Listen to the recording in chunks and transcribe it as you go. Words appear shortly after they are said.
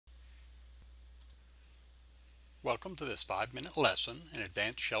Welcome to this 5-minute lesson in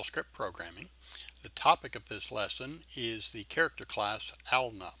advanced shell script programming. The topic of this lesson is the character class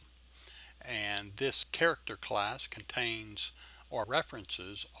alnum, and this character class contains or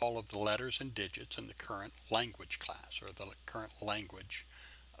references all of the letters and digits in the current language class or the current language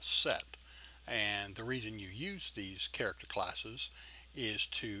set. And the reason you use these character classes is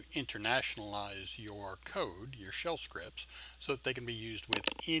to internationalize your code, your shell scripts, so that they can be used with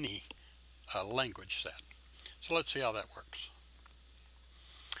any language set. So let's see how that works.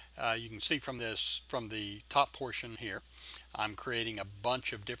 You can see from the top portion here, I'm creating a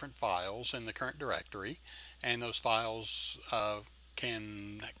bunch of different files in the current directory, and those files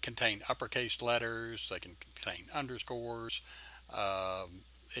can contain uppercase letters, they can contain underscores,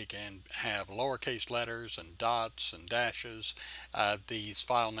 it can have lowercase letters and dots and dashes. These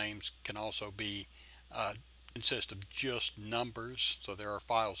file names can also be consist of just numbers, so there are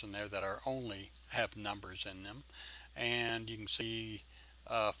files in there that are only have numbers in them, and you can see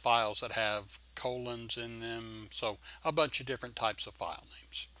files that have colons in them, so a bunch of different types of file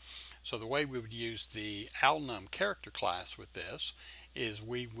names. So the way we would use the alnum character class with this is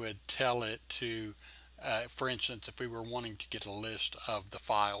we would tell it to for instance, if we were wanting to get a list of the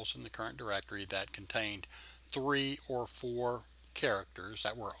files in the current directory that contained 3 or 4 characters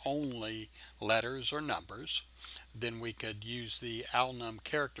that were only letters or numbers, then we could use the alnum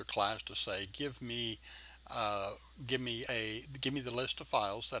character class to say give me the list of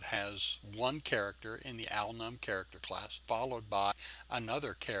files that has one character in the alnum character class, followed by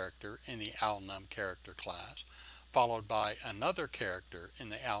another character in the alnum character class, followed by another character in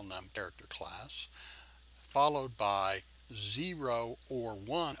the alnum character class, followed by 0 or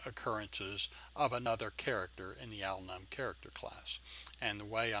 1 occurrences of another character in the alnum character class. And the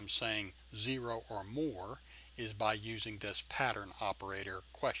way I'm saying 0 or more is by using this pattern operator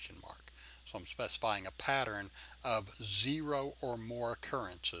question mark. So I'm specifying a pattern of 0 or more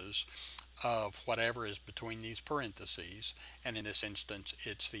occurrences of whatever is between these parentheses, and in this instance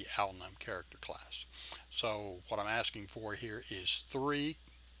it's the alnum character class. So what I'm asking for here is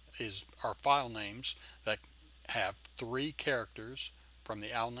our file names that have 3 characters from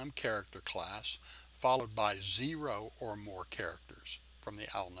the alnum character class, followed by 0 or more characters from the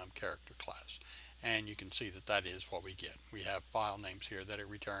alnum character class. And you can see that that is what we get. We have file names here that are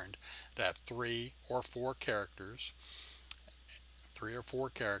returned that have 3 or 4 characters,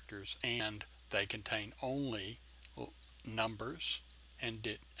 and they contain only numbers and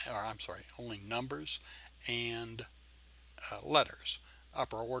letters,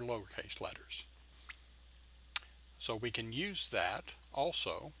 upper or lowercase letters. So we can use that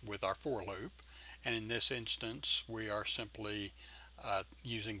also with our for loop, and in this instance we are simply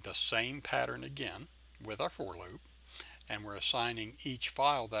using the same pattern again with our for loop, and we're assigning each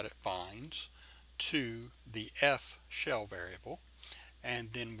file that it finds to the f shell variable,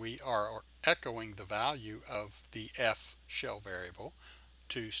 and then we are echoing the value of the f shell variable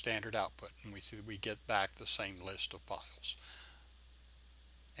to standard output, and we see that we get back the same list of files.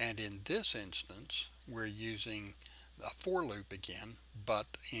 And in this instance we're using a for loop again,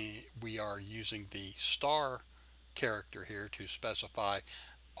 but we are using the star character here to specify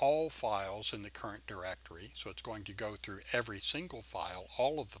all files in the current directory. So it's going to go through every single file,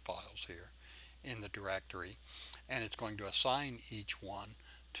 all of the files here in the directory, and it's going to assign each one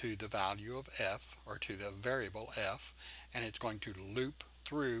to the value of f, or to the variable f, and it's going to loop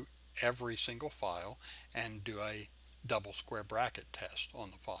through every single file and do a double square bracket test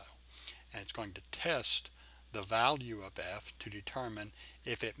on the file, and it's going to test the value of f to determine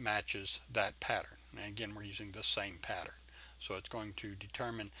if it matches that pattern. And again, we're using the same pattern. So it's going to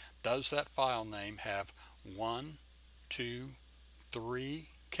determine, does that file name have 1, 2, 3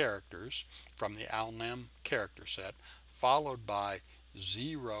 characters from the alnum character set, followed by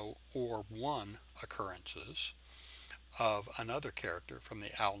 0 or 1 occurrences of another character from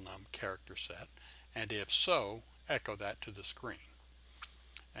the alnum character set, and if so, echo that to the screen.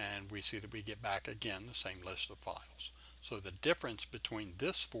 And we see that we get back again the same list of files. So the difference between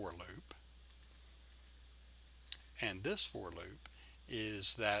this for loop and this for loop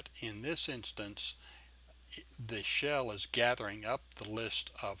is that in this instance the shell is gathering up the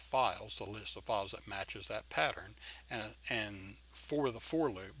list of files that matches that pattern, and for the for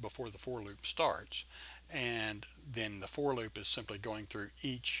loop, before the for loop starts, and then the for loop is simply going through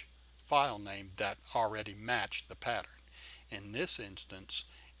each file name that already matched the pattern. In this instance,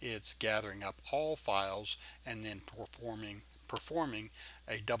 it's gathering up all files and then performing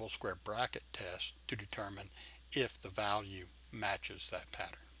a double square bracket test to determine if the value matches that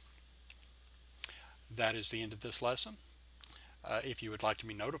pattern. That is the end of this lesson. If you would like to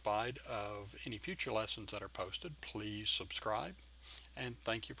be notified of any future lessons that are posted, please subscribe, and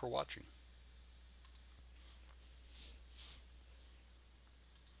thank you for watching.